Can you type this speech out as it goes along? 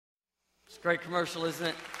Great commercial, isn't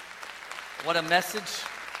it? What a message.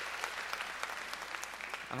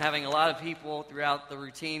 I'm having a lot of people throughout the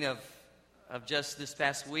routine of just this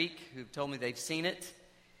past week who've told me they've seen it.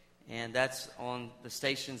 And that's on the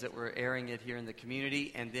stations that we're airing it here in the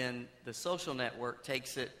community. And then the social network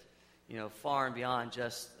takes it, far and beyond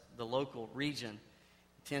just the local region.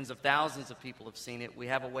 Tens of thousands of people have seen it. We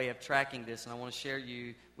have a way of tracking this, and I want to share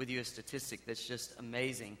with you a statistic that's just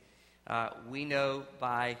amazing. We know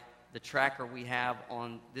by the tracker we have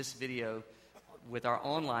on this video with our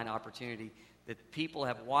online opportunity that people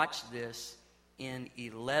have watched this in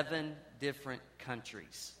 11 different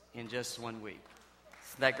countries in just 1 week.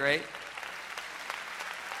 Isn't that great?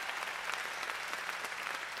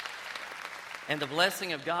 And the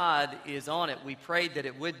blessing of God is on it. We prayed that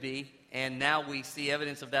it would be, and now we see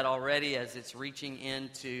evidence of that already as it's reaching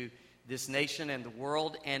into this nation and the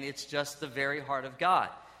world, and it's just the very heart of God.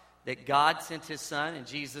 That God sent His Son, and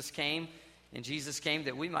Jesus came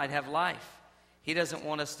that we might have life. He doesn't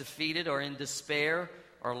want us defeated or in despair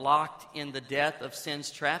or locked in the death of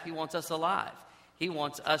sin's trap. He wants us alive. He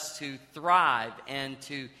wants us to thrive and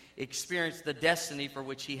to experience the destiny for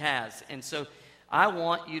which He has. And so I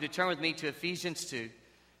want you to turn with me to Ephesians 2,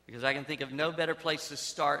 because I can think of no better place to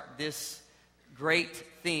start this great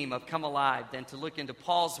theme of come alive than to look into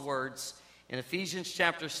Paul's words in Ephesians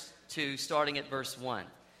chapter 2, starting at verse 1.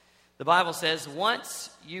 The Bible says, "Once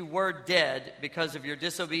you were dead because of your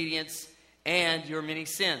disobedience and your many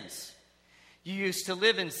sins. You used to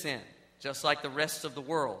live in sin, just like the rest of the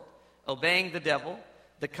world, obeying the devil,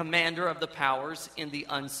 the commander of the powers in the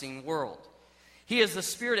unseen world. He is the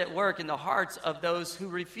spirit at work in the hearts of those who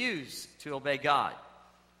refuse to obey God.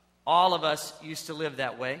 All of us used to live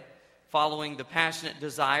that way, following the passionate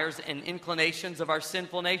desires and inclinations of our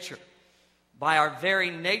sinful nature. By our very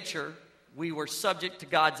nature, we were subject to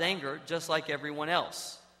God's anger, just like everyone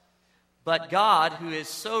else. But God, who is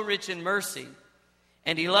so rich in mercy,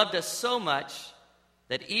 and He loved us so much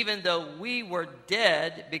that even though we were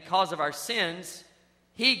dead because of our sins,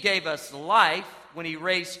 He gave us life when He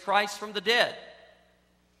raised Christ from the dead.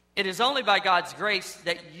 It is only by God's grace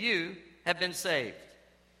that you have been saved.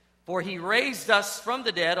 For He raised us from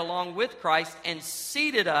the dead along with Christ and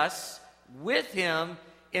seated us with Him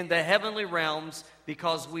in the heavenly realms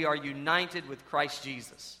because we are united with Christ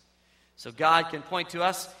Jesus. So God can point to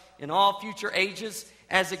us in all future ages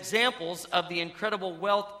as examples of the incredible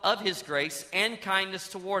wealth of His grace and kindness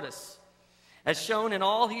toward us, as shown in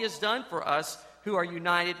all He has done for us who are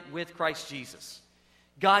united with Christ Jesus.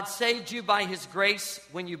 God saved you by His grace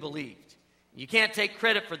when you believed. You can't take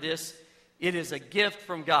credit for this. It is a gift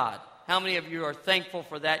from God. How many of you are thankful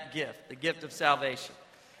for that gift, the gift of salvation?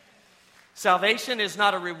 Salvation is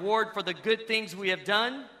not a reward for the good things we have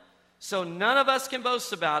done, so none of us can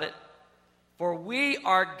boast about it. For we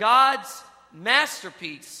are God's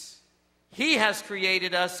masterpiece. He has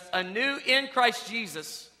created us anew in Christ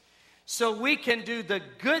Jesus, so we can do the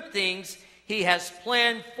good things He has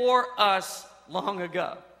planned for us long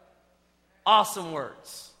ago. Awesome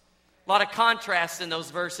words. A lot of contrast in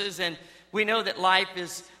those verses, and we know that life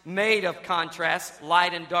is made of contrast,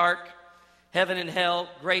 light and dark, heaven and hell,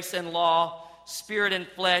 grace and law, spirit and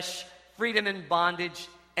flesh, freedom and bondage,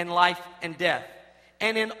 and life and death.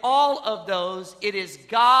 And in all of those, it is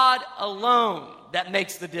God alone that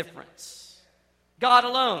makes the difference. God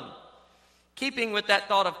alone. Keeping with that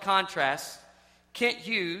thought of contrast, Kent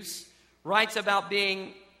Hughes writes about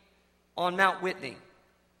being on Mount Whitney.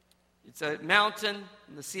 It's a mountain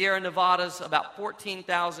in the Sierra Nevadas, about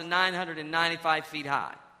 14,995 feet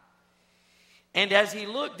high. And as he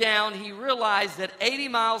looked down, he realized that 80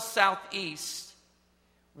 miles southeast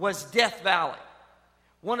was Death Valley,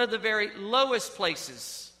 one of the very lowest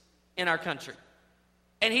places in our country.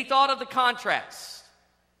 And he thought of the contrast,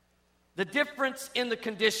 the difference in the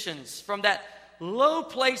conditions from that low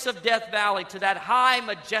place of Death Valley to that high,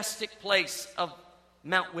 majestic place of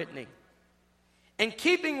Mount Whitney. And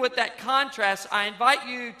keeping with that contrast, I invite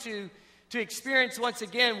you to experience once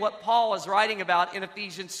again what Paul is writing about in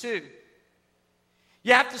Ephesians 2.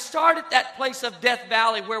 You have to start at that place of Death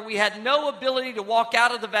Valley where we had no ability to walk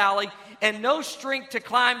out of the valley and no strength to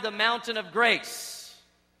climb the mountain of grace.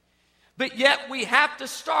 But yet we have to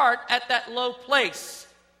start at that low place.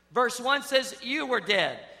 Verse 1 says, you were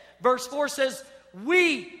dead. Verse 4 says,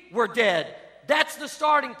 we were dead. That's the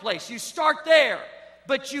starting place. You start there.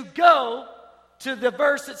 But you go to the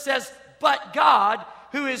verse that says, but God,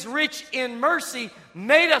 who is rich in mercy,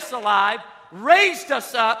 made us alive, raised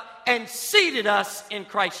us up, and seated us in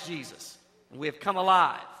Christ Jesus. We have come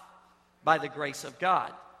alive by the grace of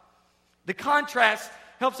God. The contrast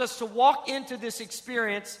helps us to walk into this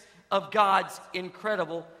experience of God's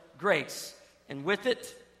incredible grace. And with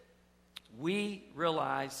it, we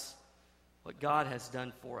realize what God has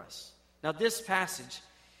done for us. Now, this passage,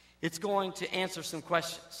 it's going to answer some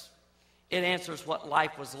questions. It answers what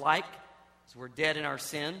life was like as we're dead in our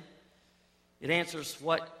sin. It answers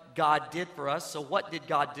what God did for us. So what did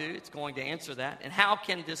God do? It's going to answer that. And how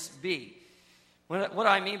can this be? What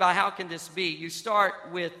I mean by how can this be, you start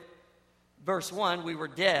with verse 1, we were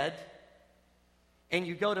dead. And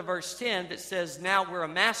you go to verse 10 that says, now we're a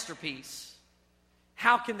masterpiece.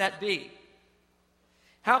 How can that be?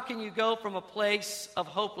 How can you go from a place of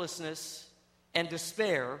hopelessness and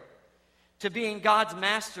despair to being God's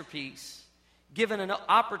masterpiece, given an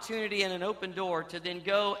opportunity and an open door to then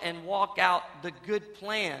go and walk out the good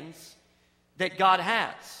plans that God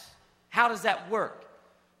has? How does that work?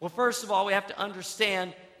 Well, first of all, we have to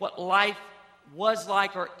understand what life was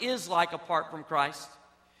like or is like apart from Christ,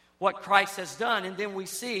 what Christ has done, and then we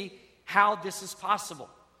see how this is possible.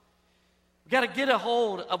 We've got to get a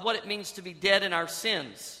hold of what it means to be dead in our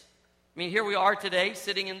sins. I mean, here we are today,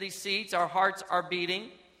 sitting in these seats, our hearts are beating,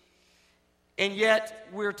 and yet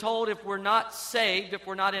we're told if we're not saved, if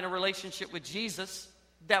we're not in a relationship with Jesus,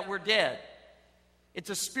 that we're dead. It's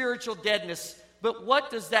a spiritual deadness. But what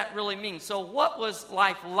does that really mean? So what was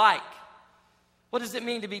life like? What does it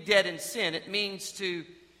mean to be dead in sin? It means to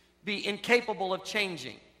be incapable of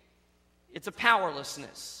changing. It's a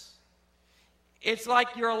powerlessness. It's like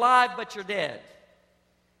you're alive, but you're dead.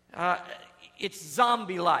 It's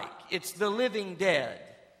zombie-like. It's the living dead.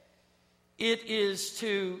 It is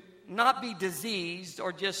to not be diseased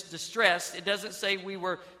or just distressed. It doesn't say we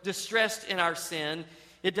were distressed in our sin.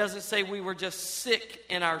 It doesn't say we were just sick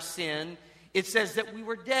in our sin. It says that we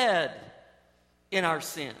were dead in our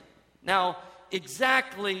sin. Now,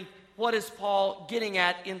 exactly what is Paul getting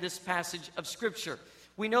at in this passage of Scripture?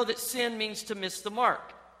 We know that sin means to miss the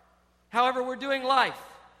mark. However, we're doing life.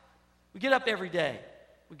 We get up every day.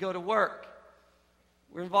 We go to work.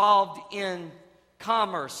 We're involved in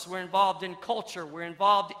commerce. We're involved in culture. We're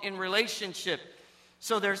involved in relationship.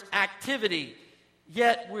 So there's activity.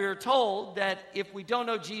 Yet we're told that if we don't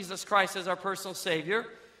know Jesus Christ as our personal Savior,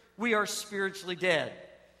 we are spiritually dead.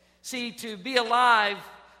 See, to be alive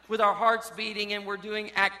with our hearts beating and we're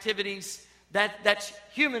doing activities, that's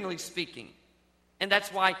humanly speaking. And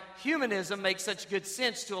that's why humanism makes such good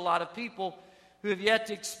sense to a lot of people who have yet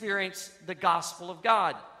to experience the gospel of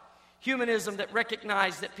God. Humanism that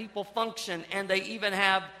recognizes that people function and they even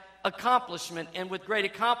have accomplishment. And with great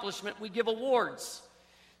accomplishment, we give awards.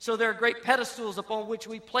 So there are great pedestals upon which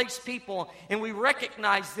we place people and we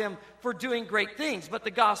recognize them for doing great things. But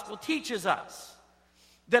the gospel teaches us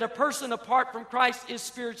that a person apart from Christ is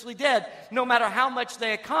spiritually dead. No matter how much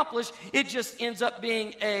they accomplish, it just ends up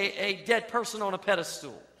being a dead person on a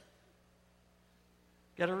pedestal.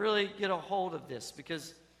 Got to really get a hold of this,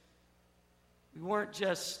 because we weren't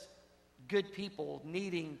just good people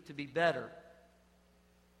needing to be better.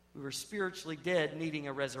 We were spiritually dead needing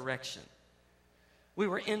a resurrection. We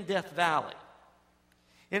were in Death Valley.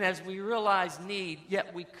 And as we realized need,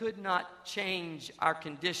 yet we could not change our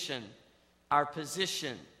condition, our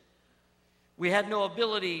position. We had no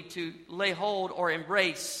ability to lay hold or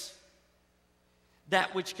embrace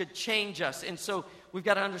that which could change us. And so we've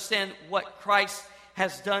got to understand what Christ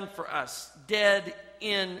has done for us. Dead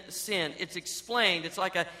in sin. It's explained. It's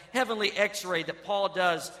like a heavenly x-ray that Paul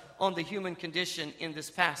does on the human condition in this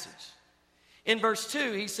passage. In verse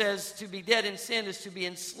 2, he says to be dead in sin is to be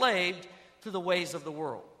enslaved to the ways of the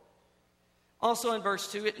world. Also in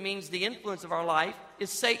verse 2, it means the influence of our life is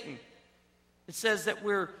Satan. It says that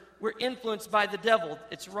we're influenced by the devil.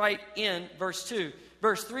 It's right in verse 2.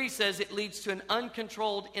 Verse 3 says it leads to an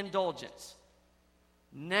uncontrolled indulgence.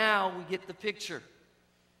 Now we get the picture.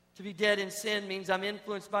 To be dead in sin means I'm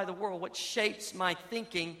influenced by the world. What shapes my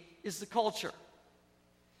thinking is the culture.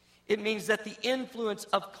 It means that the influence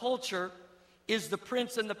of culture is the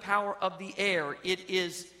prince and the power of the air. It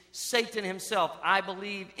is Satan himself. I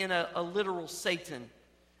believe in a literal Satan.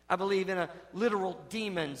 I believe in a literal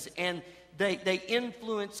demons, and they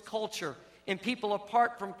influence culture. And people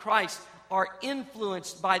apart from Christ are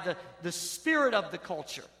influenced by the spirit of the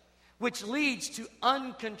culture, which leads to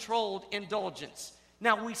uncontrolled indulgence.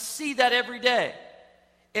 Now, we see that every day.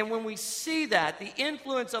 And when we see that, the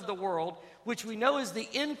influence of the world, which we know is the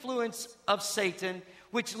influence of Satan,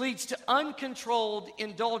 which leads to uncontrolled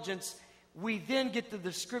indulgence, we then get the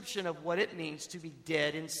description of what it means to be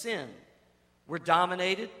dead in sin. We're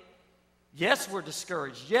dominated. Yes, we're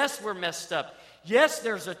discouraged. Yes, we're messed up. Yes,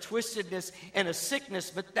 there's a twistedness and a sickness,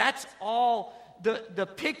 but that's all the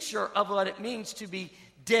picture of what it means to be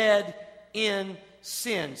dead in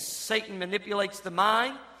sin. Satan manipulates the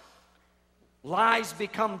mind. lies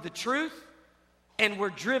become the truth, and we're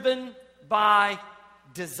driven by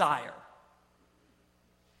desire.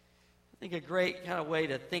 I think a great kind of way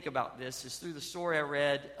to think about this is through the story I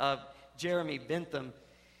read of Jeremy Bentham.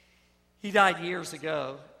 He died years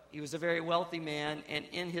ago. He was a very wealthy man, and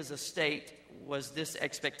in his estate was this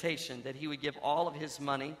expectation that he would give all of his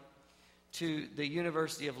money to the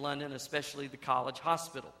University of London, especially the college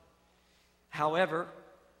hospital. However,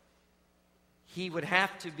 he would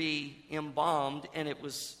have to be embalmed, and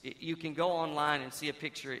you can go online and see a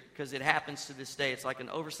picture because it happens to this day. It's like an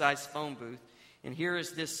oversized phone booth. And here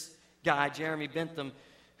is this guy, Jeremy Bentham,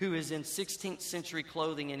 who is in 16th century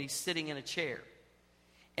clothing, and he's sitting in a chair.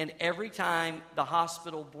 And every time the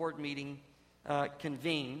hospital board meeting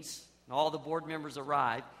convenes, and all the board members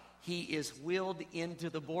arrive, he is wheeled into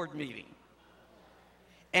the board meeting.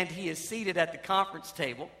 And he is seated at the conference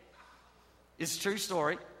table. It's a true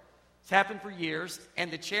story. It's happened for years. And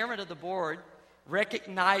the chairman of the board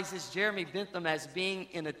recognizes Jeremy Bentham as being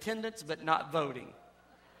in attendance but not voting.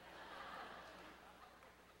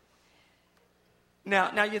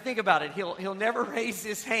 Now you think about it. He'll never raise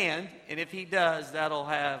his hand, and if he does, that'll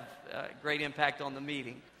have great impact on the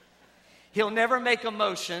meeting. He'll never make a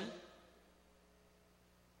motion,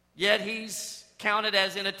 yet he's counted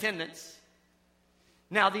as in attendance.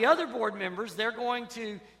 Now, the other board members, they're going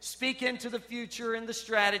to speak into the future and the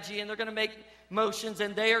strategy, and they're going to make motions,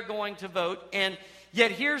 and they are going to vote. And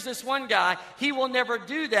yet here's this one guy. He will never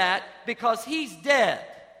do that because he's dead.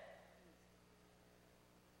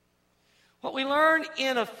 What we learn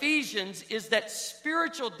in Ephesians is that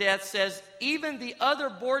spiritual death says even the other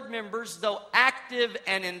board members, though active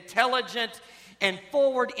and intelligent and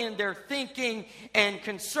forward in their thinking and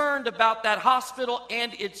concerned about that hospital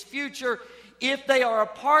and its future, if they are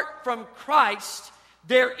apart from Christ,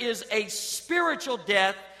 there is a spiritual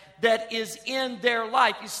death that is in their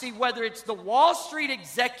life. You see, whether it's the Wall Street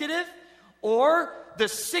executive or the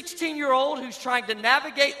 16-year-old who's trying to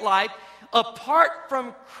navigate life, apart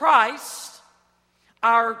from Christ,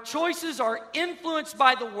 our choices are influenced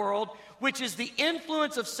by the world, which is the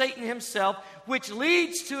influence of Satan himself, which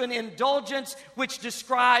leads to an indulgence which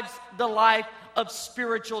describes the life of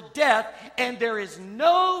spiritual death, and there is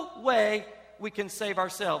no way we can save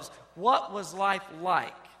ourselves. What was life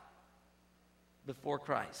like before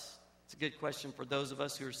Christ? It's a good question for those of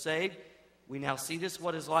us who are saved. We now see this.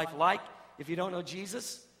 What is life like? If you don't know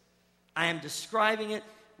Jesus, I am describing it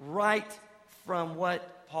right from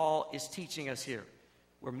what Paul is teaching us here.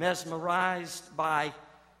 We're mesmerized by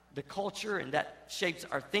the culture, and that shapes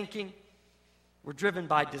our thinking. We're driven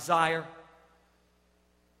by desire.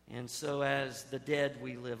 And so as the dead,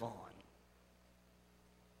 we live on.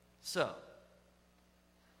 So,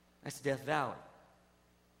 that's Death Valley.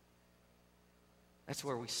 That's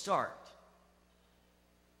where we start.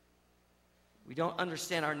 We don't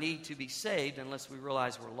understand our need to be saved unless we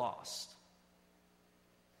realize we're lost.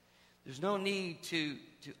 There's no need to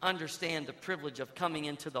understand the privilege of coming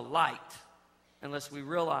into the light unless we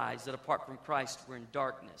realize that apart from Christ, we're in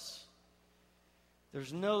darkness.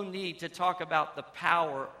 There's no need to talk about the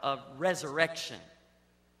power of resurrection,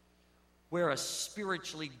 where a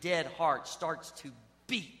spiritually dead heart starts to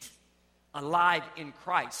beat alive in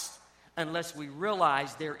Christ, unless we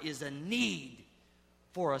realize there is a need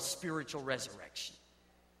for a spiritual resurrection.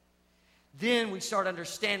 Then we start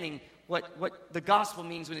understanding what the gospel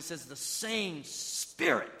means when it says the same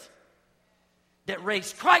Spirit that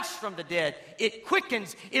raised Christ from the dead, it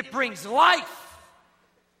quickens, it brings life.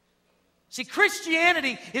 See,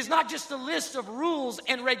 Christianity is not just a list of rules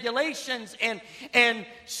and regulations and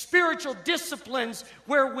spiritual disciplines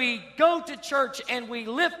where we go to church and we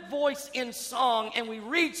lift voice in song and we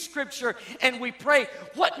read Scripture and we pray.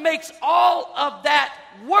 What makes all of that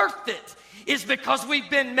worth it is because we've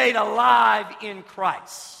been made alive in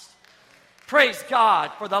Christ. Praise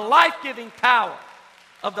God for the life-giving power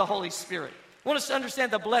of the Holy Spirit. I want us to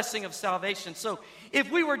understand the blessing of salvation. So,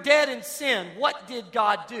 if we were dead in sin, what did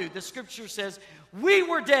God do? The Scripture says, we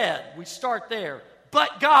were dead. We start there.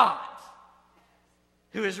 But God,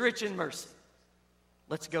 who is rich in mercy.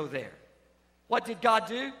 Let's go there. What did God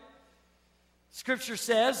do? Scripture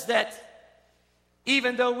says that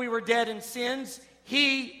even though we were dead in sins,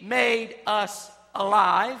 He made us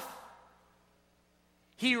alive.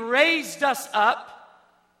 He raised us up,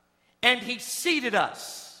 and He seated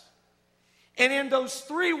us. And in those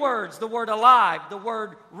three words, the word alive, the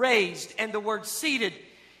word raised, and the word seated,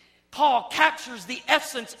 Paul captures the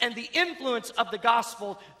essence and the influence of the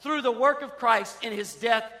gospel through the work of Christ in His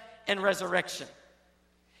death and resurrection.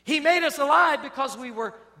 He made us alive because we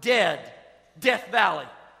were dead, Death Valley.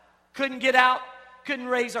 Couldn't get out, couldn't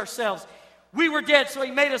raise ourselves. We were dead, so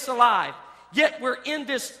He made us alive. yet we're in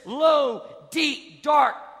this low, deep,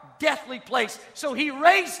 dark, deathly place. So he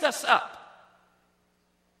raised us up.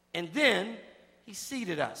 And then he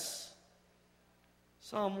seated us.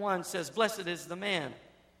 Psalm 1 says, "Blessed is the man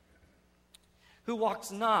who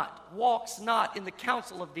walks not in the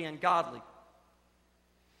counsel of the ungodly,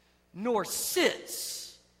 nor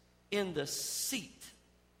sits in the seat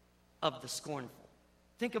of the scornful."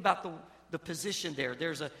 Think about the position there.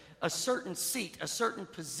 There's a certain seat, a certain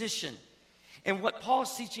position. And what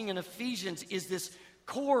Paul's teaching in Ephesians is this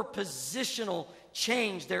core positional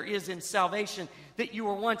change there is in salvation, that you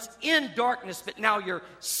were once in darkness, but now you're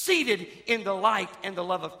seated in the light and the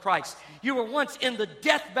love of Christ. You were once in the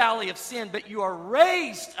death valley of sin, but you are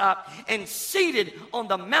raised up and seated on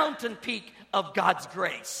the mountain peak of God's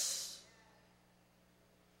grace.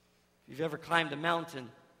 If you've ever climbed a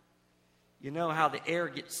mountain, you know how the air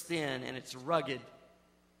gets thin and it's rugged.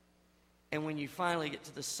 And when you finally get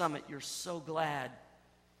to the summit, you're so glad.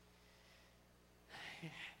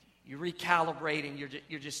 You recalibrate and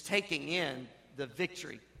you're just taking in the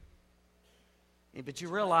victory. But you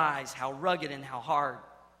realize how rugged and how hard.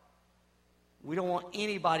 We don't want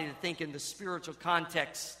anybody to think in the spiritual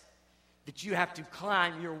context that you have to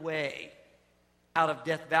climb your way out of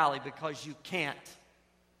Death Valley, because you can't.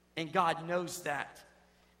 And God knows that.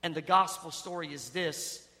 And the gospel story is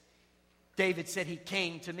this. David said, "He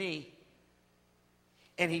came to me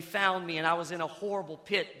and he found me, and I was in a horrible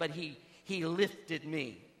pit, but he lifted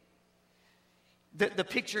me." The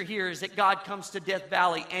picture here is that God comes to Death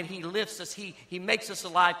Valley and he lifts us, he makes us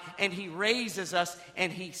alive, and he raises us,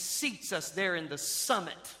 and he seats us there in the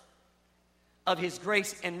summit of his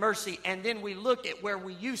grace and mercy. And then we look at where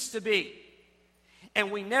we used to be,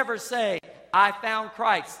 and we never say, "I found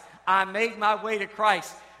Christ, I made my way to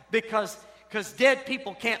Christ," because dead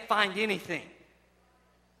people can't find anything.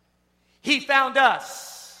 He found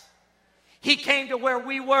us. He came to where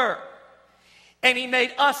we were, and he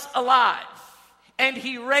made us alive. And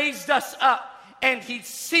he raised us up, and he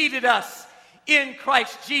seated us in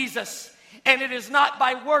Christ Jesus. And it is not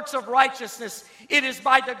by works of righteousness, it is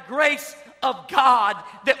by the grace of God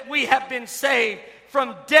that we have been saved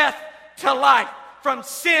from death to life, from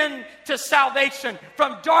sin to salvation,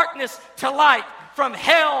 from darkness to light, from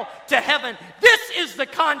hell to heaven. This is the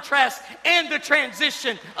contrast and the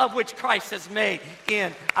transition of which Christ has made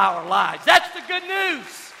in our lives. That's the good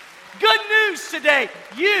news. Good news today.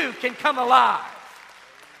 You can come alive.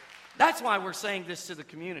 That's why we're saying this to the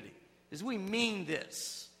community, is we mean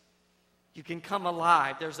this. You can come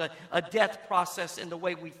alive. There's a death process in the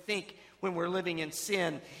way we think when we're living in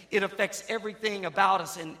sin. It affects everything about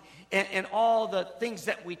us and all the things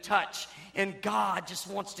that we touch. And God just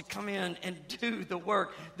wants to come in and do the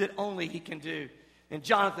work that only he can do. And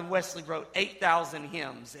Jonathan Wesley wrote 8,000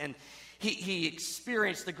 hymns. And he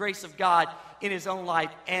experienced the grace of God in his own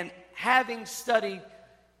life. And having studied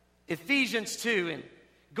Ephesians 2 and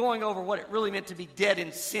going over what it really meant to be dead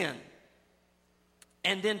in sin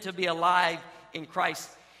and then to be alive in Christ,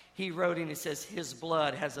 he wrote and he says, "His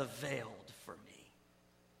blood has availed for me."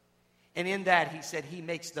 And in that he said, he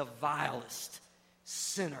makes the vilest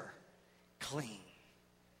sinner clean.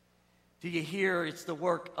 Do you hear? It's the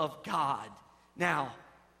work of God. Now,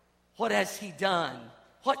 what has he done?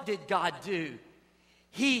 What did God do?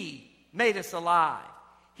 He made us alive.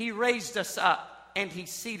 He raised us up and he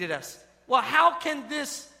seated us. Well, how can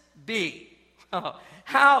this be?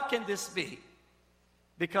 How can this be?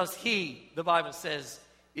 Because he, the Bible says,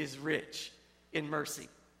 is rich in mercy.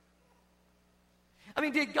 I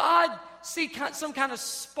mean, did God see some kind of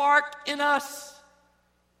spark in us?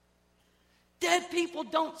 Dead people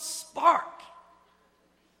don't spark.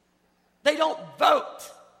 They don't vote.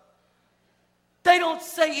 They don't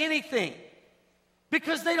say anything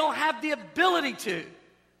because they don't have the ability to.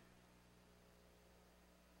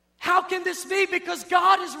 How can this be? Because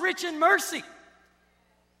God is rich in mercy.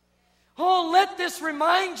 Oh, let this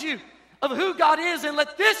remind you of who God is, and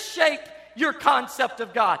let this shape your concept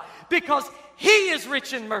of God. Because he is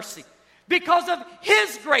rich in mercy. Because of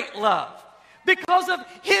his great love. Because of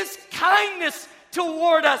his kindness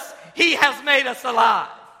toward us, he has made us alive.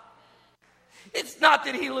 It's not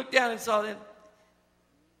that he looked down and saw them.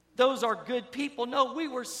 Those are good people. No, we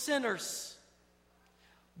were sinners.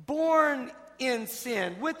 Born in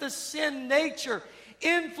sin, with a sin nature,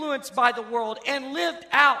 influenced by the world, and lived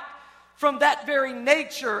out from that very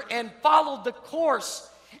nature, and followed the course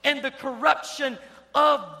and the corruption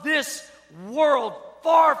of this world,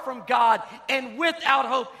 far from God and without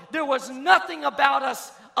hope. There was nothing about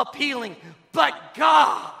us appealing, but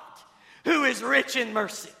God, who is rich in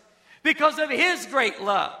mercy, because of his great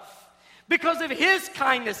love, because of his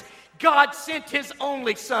kindness, God sent his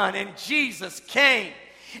only Son, and Jesus came.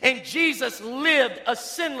 And Jesus lived a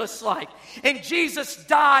sinless life. And Jesus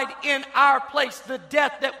died in our place, the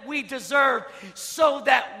death that we deserved, so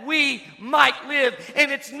that we might live. And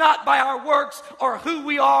it's not by our works or who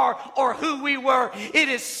we are or who we were. It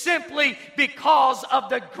is simply because of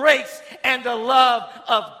the grace and the love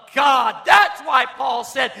of God. That's why Paul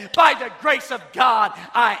said, by the grace of God,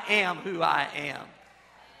 I am who I am.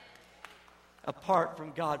 Apart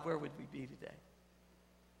from God, where would we be today?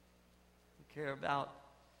 We care about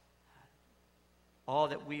all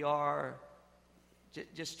that we are.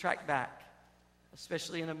 Just track back.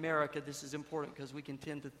 Especially in America, this is important because we can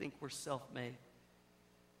tend to think we're self-made.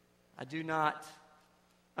 I do not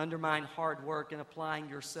undermine hard work and applying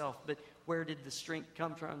yourself, but where did the strength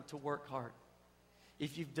come from to work hard?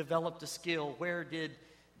 If you've developed a skill, where did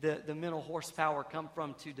the mental horsepower come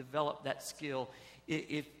from to develop that skill?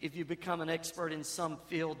 If you become an expert in some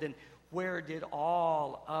field, then where did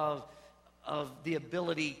all of the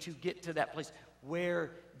ability to get to that place, where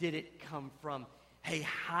did it come from? Hey,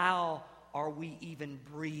 how are we even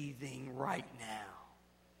breathing right now?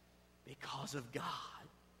 Because of God.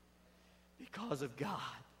 Because of God.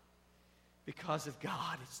 Because of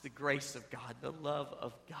God. It's the grace of God, the love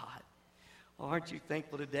of God. Well, aren't you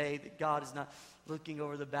thankful today that God is not looking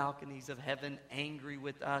over the balconies of heaven angry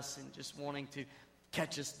with us and just wanting to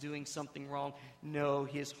catch us doing something wrong? No,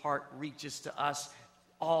 his heart reaches to us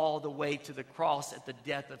all the way to the cross at the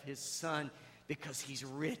death of his Son, because he's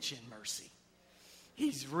rich in mercy.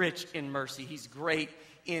 He's rich in mercy. He's great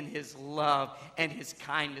in his love and his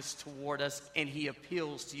kindness toward us, and he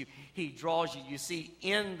appeals to you. He draws you. You see,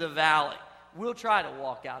 in the valley, we'll try to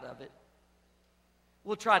walk out of it.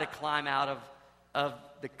 We'll try to climb out of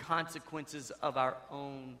the consequences of our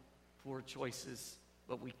own poor choices,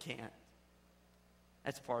 but we can't.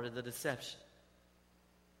 That's part of the deception.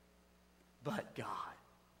 But God,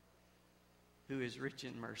 who is rich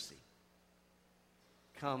in mercy,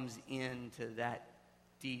 comes into that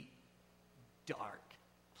deep, dark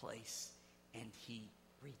place, and he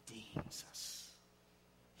redeems us.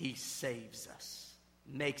 He saves us,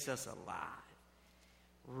 makes us alive,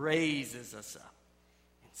 raises us up,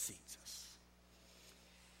 and seats us.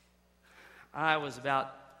 I was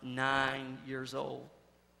about 9 years old.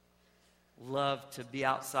 Loved to be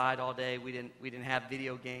outside all day. We didn't have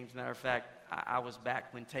video games. Matter of fact, I was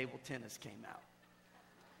back when table tennis came out.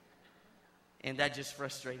 And that just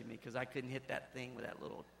frustrated me because I couldn't hit that thing with that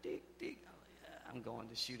little ding, ding. I'm going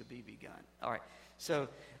to shoot a BB gun. All right. So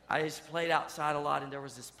I just played outside a lot, and there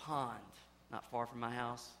was this pond not far from my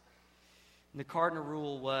house. And the cardinal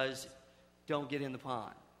rule was, don't get in the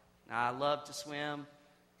pond. Now, I loved to swim.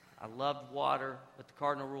 I loved water, but the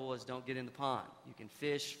cardinal rule was don't get in the pond. You can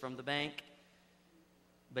fish from the bank,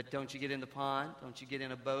 but don't you get in the pond. Don't you get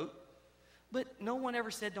in a boat. But no one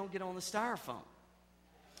ever said don't get on the styrofoam.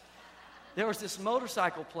 There was this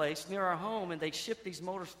motorcycle place near our home, and they shipped these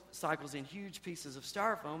motorcycles in huge pieces of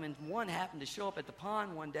styrofoam, and one happened to show up at the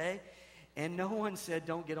pond one day, and no one said,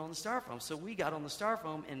 don't get on the styrofoam. So we got on the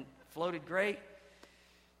styrofoam and floated great.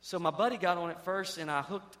 So my buddy got on it first, and I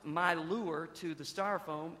hooked my lure to the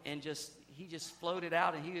styrofoam, and he just floated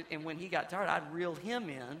out, and when he got tired, I'd reel him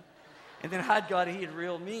in, and then he'd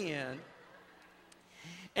reel me in.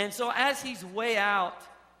 And so as he's way out,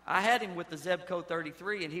 I had him with the Zebco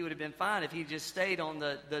 33, and he would have been fine if he just stayed on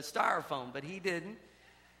the styrofoam, but he didn't.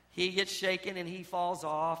 He gets shaken, and he falls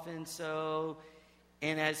off, and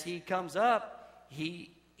as he comes up,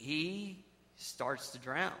 he starts to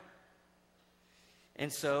drown.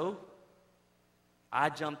 And so I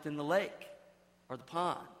jumped in the lake or the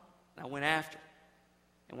pond, and I went after him.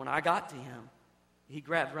 And when I got to him, he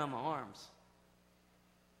grabbed around my arms.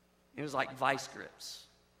 It was like vice grips,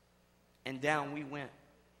 and down we went.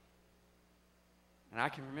 And I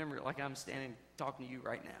can remember it like I'm standing talking to you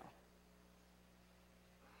right now.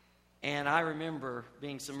 And I remember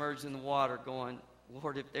being submerged in the water going,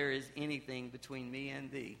 Lord, if there is anything between me and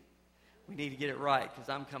thee, we need to get it right because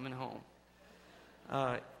I'm coming home.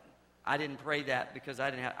 I didn't pray that because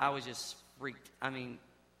I was just freaked. I mean,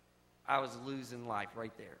 I was losing life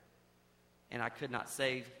right there. And I could not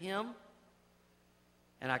save him,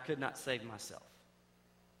 and I could not save myself.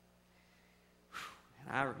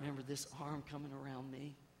 And I remember this arm coming around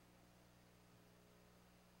me.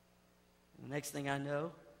 And the next thing I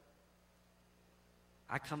know,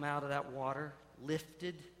 I come out of that water,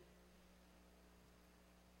 lifted,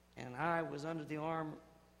 and I was under the arm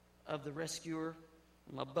of the rescuer.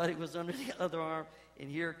 My buddy was under the other arm, and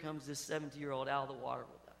here comes this 70-year-old out of the water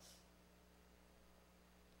with us.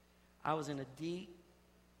 I was in a deep,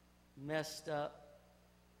 messed up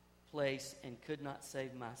place and could not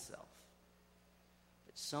save myself.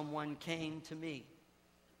 that someone came to me.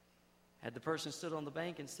 Had the person stood on the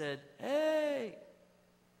bank and said, "Hey,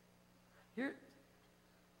 here,"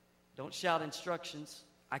 don't shout instructions.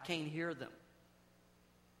 I can't hear them.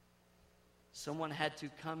 Someone had to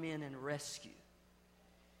come in and rescue.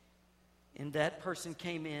 And that person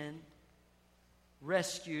came in,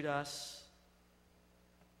 rescued us,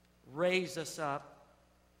 raised us up,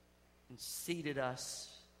 and seated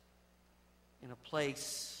us in a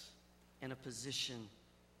place, in a position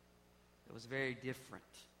that was very different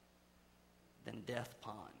than Death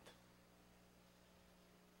Pond.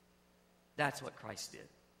 That's what Christ did.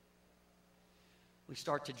 We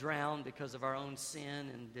start to drown because of our own sin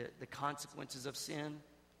and the consequences of sin,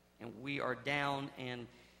 and we are down and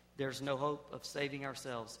there's no hope of saving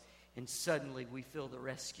ourselves. And suddenly we feel the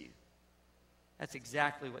rescue. That's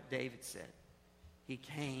exactly what David said. He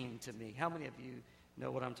came to me. How many of you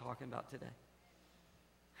know what I'm talking about today?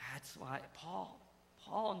 That's why Paul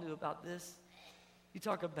knew about this. You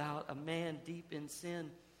talk about a man deep in sin,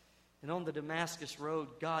 and on the Damascus road,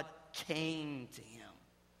 God came to him,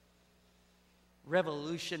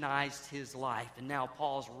 revolutionized his life. And now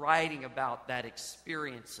Paul's writing about that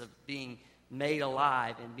experience of being made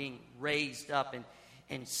alive and being raised up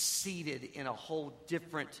and seated in a whole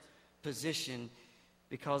different position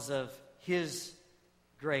because of his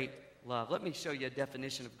great love. Let me show you a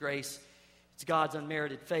definition of grace. It's God's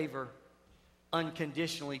unmerited favor,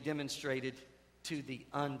 unconditionally demonstrated to the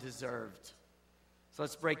undeserved. So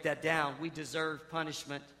let's break that down. We deserve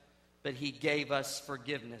punishment, but he gave us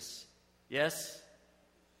forgiveness. Yes?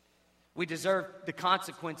 We deserve the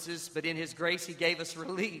consequences, but in his grace he gave us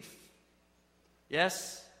relief.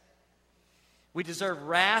 Yes? We deserve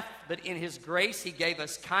wrath, but in his grace he gave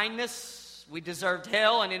us kindness. We deserved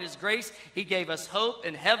hell, and in his grace he gave us hope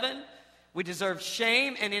in heaven. We deserved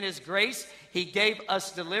shame, and in his grace he gave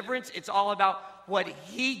us deliverance. It's all about what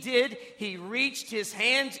he did. He reached his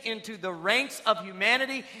hands into the ranks of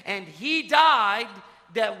humanity, and he died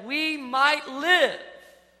that we might live.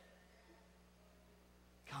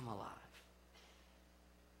 Come alive.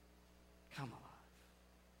 Come alive.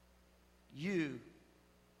 You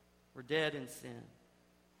were dead in sin.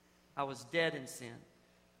 I was dead in sin.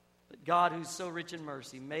 But God, who's so rich in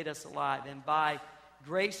mercy, made us alive. And by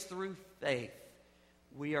grace through faith,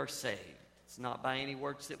 we are saved. It's not by any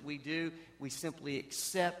works that we do. We simply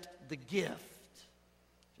accept the gift.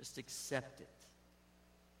 Just accept it.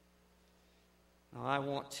 Now, I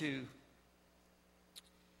want to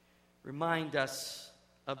remind us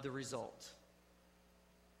of the result.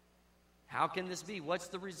 How can this be? What's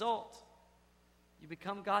the result? You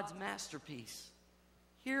become God's masterpiece.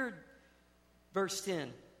 Here, verse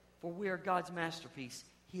 10, for we are God's masterpiece.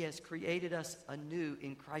 He has created us anew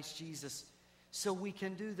in Christ Jesus so we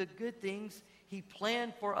can do the good things he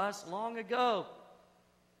planned for us long ago.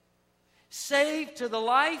 Saved to the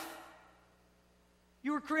life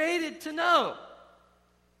you were created to know.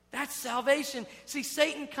 That's salvation. See,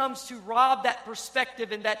 Satan comes to rob that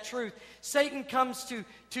perspective and that truth. Satan comes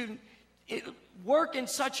to work in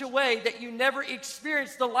such a way that you never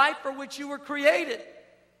experience the life for which you were created.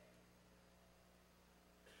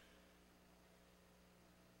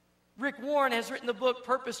 Rick Warren has written the book,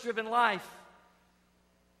 Purpose-Driven Life.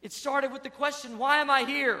 It started with the question, why am I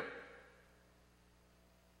here?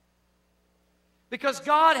 Because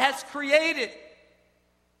God has created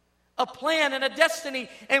a plan and a destiny,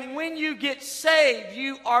 and when you get saved,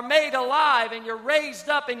 you are made alive and you're raised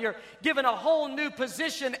up and you're given a whole new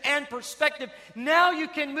position and perspective. Now you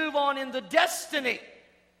can move on in the destiny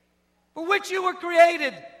for which you were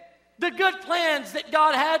created, the good plans that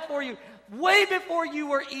God had for you way before you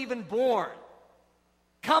were even born.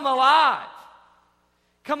 Come alive.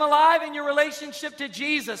 Come alive in your relationship to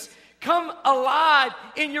Jesus. Come alive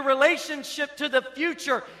in your relationship to the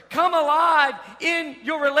future. Come alive in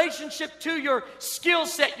your relationship to your skill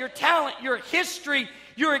set, your talent, your history,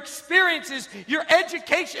 your experiences, your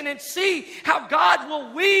education, and see how God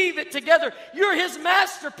will weave it together. You're his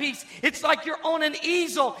masterpiece. It's like you're on an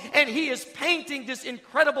easel and he is painting this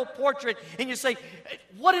incredible portrait. And you say,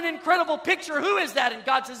 what an incredible picture. Who is that? And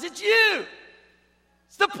God says, it's you.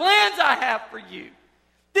 It's the plans I have for you.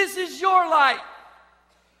 This is your life.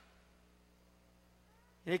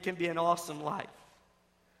 And it can be an awesome life.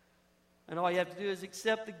 And all you have to do is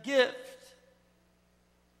accept the gift.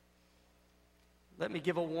 Let me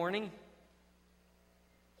give a warning.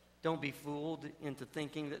 Don't be fooled into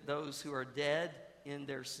thinking that those who are dead in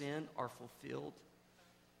their sin are fulfilled.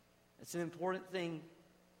 It's an important thing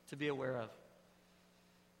to be aware of.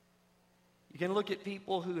 You can look at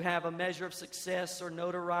people who have a measure of success or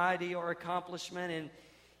notoriety or accomplishment, and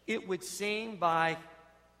it would seem by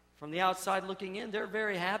From the outside looking in, they're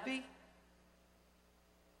very happy.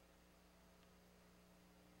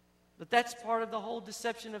 But that's part of the whole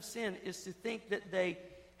deception of sin, is to think that they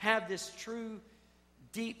have this true,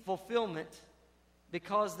 deep fulfillment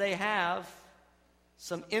because they have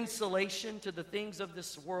some insulation to the things of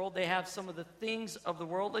this world. They have some of the things of the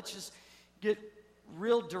world. Let's just get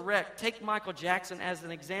real direct. Take Michael Jackson as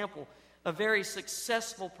an example. A very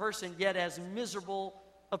successful person, yet as miserable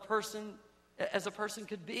a person as a person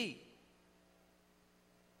could be.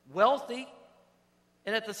 Wealthy,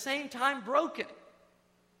 and at the same time broken.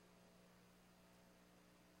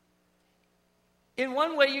 In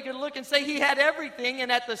one way, you could look and say he had everything,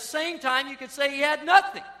 and at the same time, you could say he had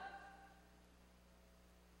nothing.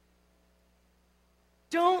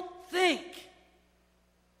 Don't think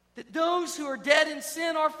that those who are dead in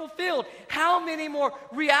sin are fulfilled. How many more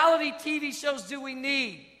reality TV shows do we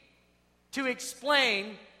need to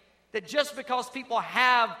explain that just because people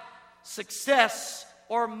have success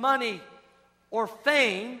or money or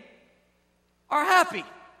fame are happy?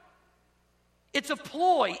 It's a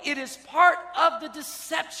ploy. It is part of the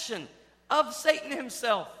deception of Satan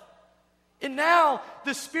himself. And now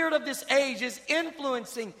the spirit of this age is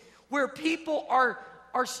influencing where people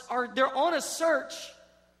they're on a search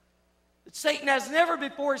that Satan has never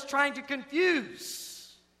before is trying to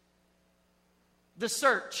confuse the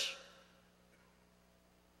search.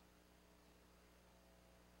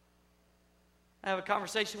 I have a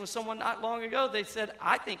conversation with someone not long ago. They said,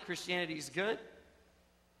 I think Christianity is good,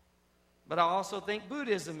 but I also think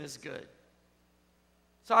Buddhism is good.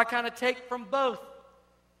 So I kind of take from both.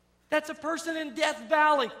 That's a person in Death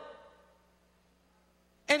Valley.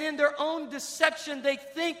 And in their own deception, they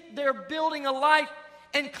think they're building a life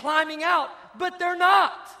and climbing out, but they're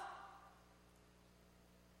not.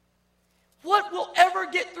 What will ever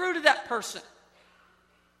get through to that person?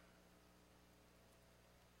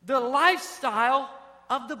 The lifestyle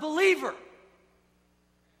of the believer,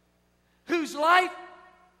 whose life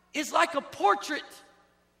is like a portrait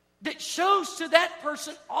that shows to that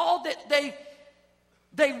person all that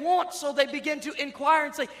they want, so they begin to inquire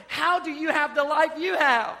and say, how do you have the life you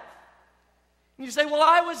have? And you say, well,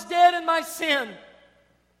 I was dead in my sin,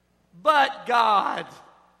 but God,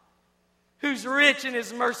 who's rich in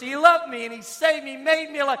his mercy, he loved me and he saved me, made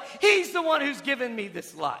me alive. He's the one who's given me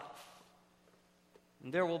this life.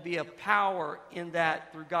 And there will be a power in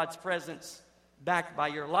that through God's presence backed by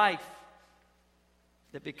your life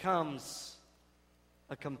that becomes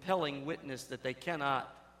a compelling witness that they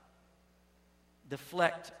cannot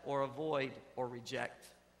deflect or avoid or reject.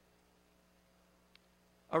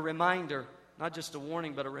 A reminder, not just a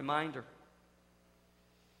warning, but a reminder.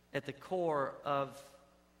 At the core of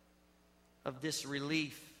this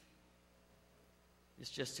relief is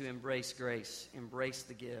just to embrace grace, embrace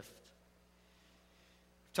the gift.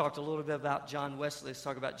 We talked a little bit about John Wesley. Let's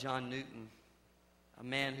talk about John Newton, a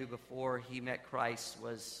man who before he met Christ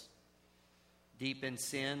was deep in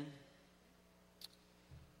sin.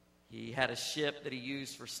 He had a ship that he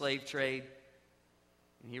used for slave trade.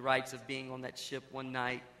 And he writes of being on that ship one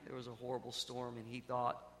night. There was a horrible storm, and he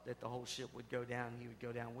thought that the whole ship would go down, and he would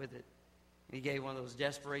go down with it. And he gave one of those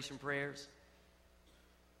desperation prayers.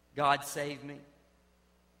 God save me.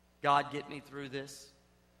 God get me through this.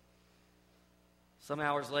 Some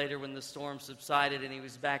hours later, when the storm subsided and he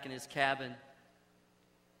was back in his cabin,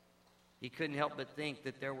 he couldn't help but think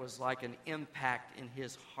that there was like an impact in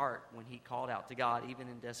his heart when he called out to God, even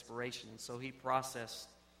in desperation. And so he processed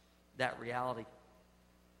that reality.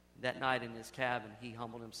 That night in his cabin, he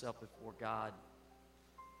humbled himself before God.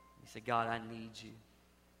 He said, God, I need you.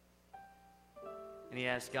 And he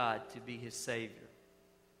asked God to be his Savior.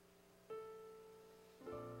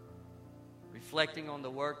 Reflecting on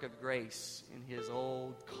the work of grace in his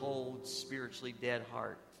old, cold, spiritually dead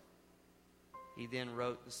heart, he then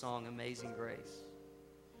wrote the song Amazing Grace.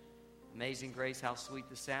 Amazing grace, how sweet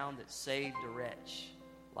the sound that saved a wretch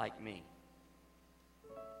like me.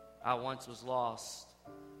 I once was lost,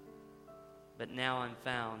 but now I'm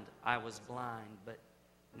found. I was blind, but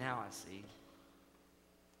now I see.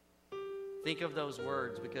 Think of those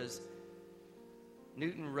words, because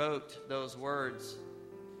Newton wrote those words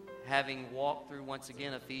having walked through once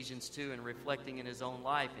again Ephesians 2 and reflecting in his own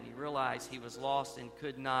life, and he realized he was lost and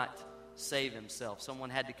could not save himself.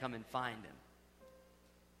 Someone had to come and find him.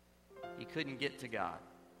 He couldn't get to God.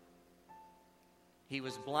 He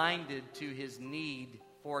was blinded to his need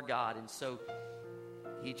for God, and so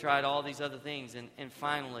he tried all these other things, and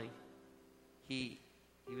finally he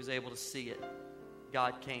was able to see it.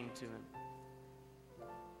 God came to him.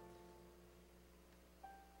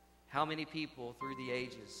 How many people through the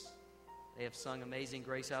ages, they have sung Amazing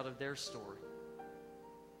Grace out of their story.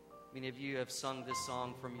 Many of you have sung this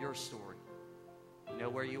song from your story. You know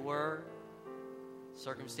where you were,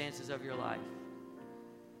 circumstances of your life.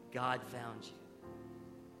 God found you.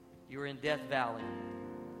 You were in Death Valley.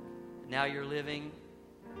 Now you're living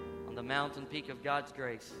on the mountain peak of God's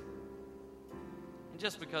grace. And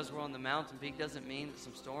just because we're on the mountain peak doesn't mean that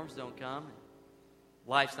some storms don't come.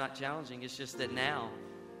 Life's not challenging. It's just that now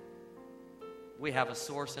we have a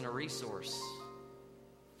source and a resource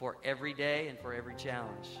for every day and for every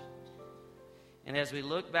challenge. And as we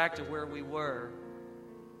look back to where we were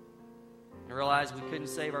and realize we couldn't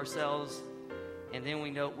save ourselves, and then we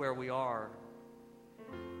note where we are,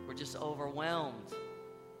 we're just overwhelmed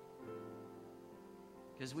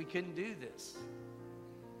because we couldn't do this.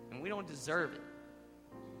 And we don't deserve it.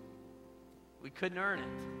 We couldn't earn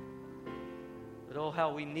it. But oh,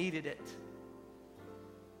 how we needed it.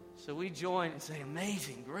 So we join and say,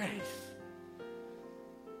 amazing grace.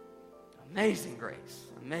 Amazing grace.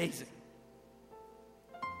 Amazing.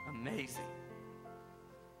 Amazing.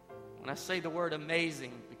 When I say the word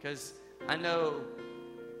amazing, because I know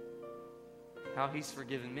how He's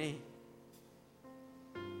forgiven me.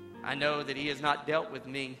 I know that He has not dealt with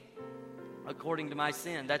me according to my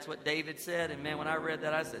sin. That's what David said. And man, when I read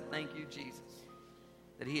that, I said, thank you, Jesus,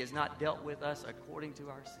 that He has not dealt with us according to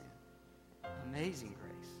our sin. Amazing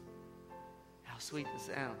grace. How sweet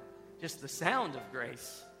the sound. Just the sound of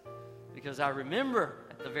grace. Because I remember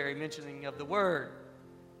at the very mentioning of the Word,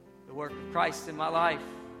 the work of Christ in my life.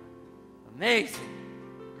 Amazing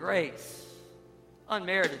grace.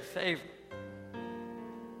 Unmerited favor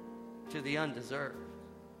to the undeserved.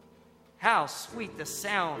 How sweet the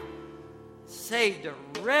sound saved a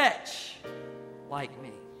wretch like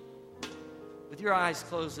me. With your eyes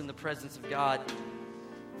closed in the presence of God,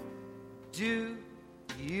 do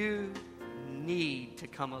you need to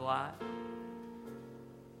come alive?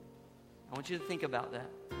 I want you to think about that.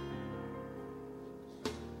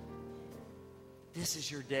 This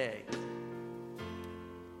is your day.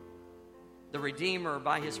 The Redeemer,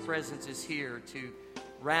 by His presence, is here to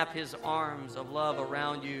wrap His arms of love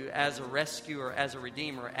around you as a rescuer, as a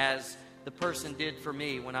Redeemer, as the person did for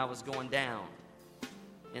me when I was going down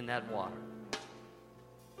in that water.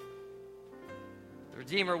 The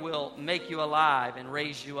Redeemer will make you alive and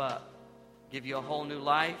raise you up, give you a whole new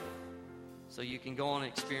life so you can go on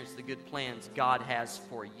and experience the good plans God has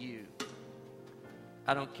for you.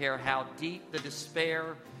 I don't care how deep the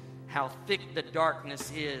despair, how thick the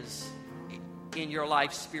darkness is in your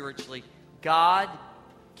life spiritually. God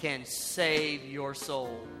can save your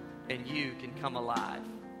soul and you can come alive.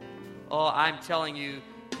 Oh, I'm telling you,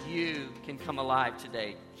 you can come alive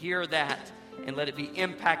today. Hear that and let it be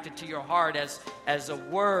impacted to your heart as a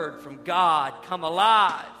word from God. Come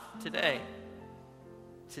alive today.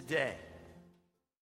 Today.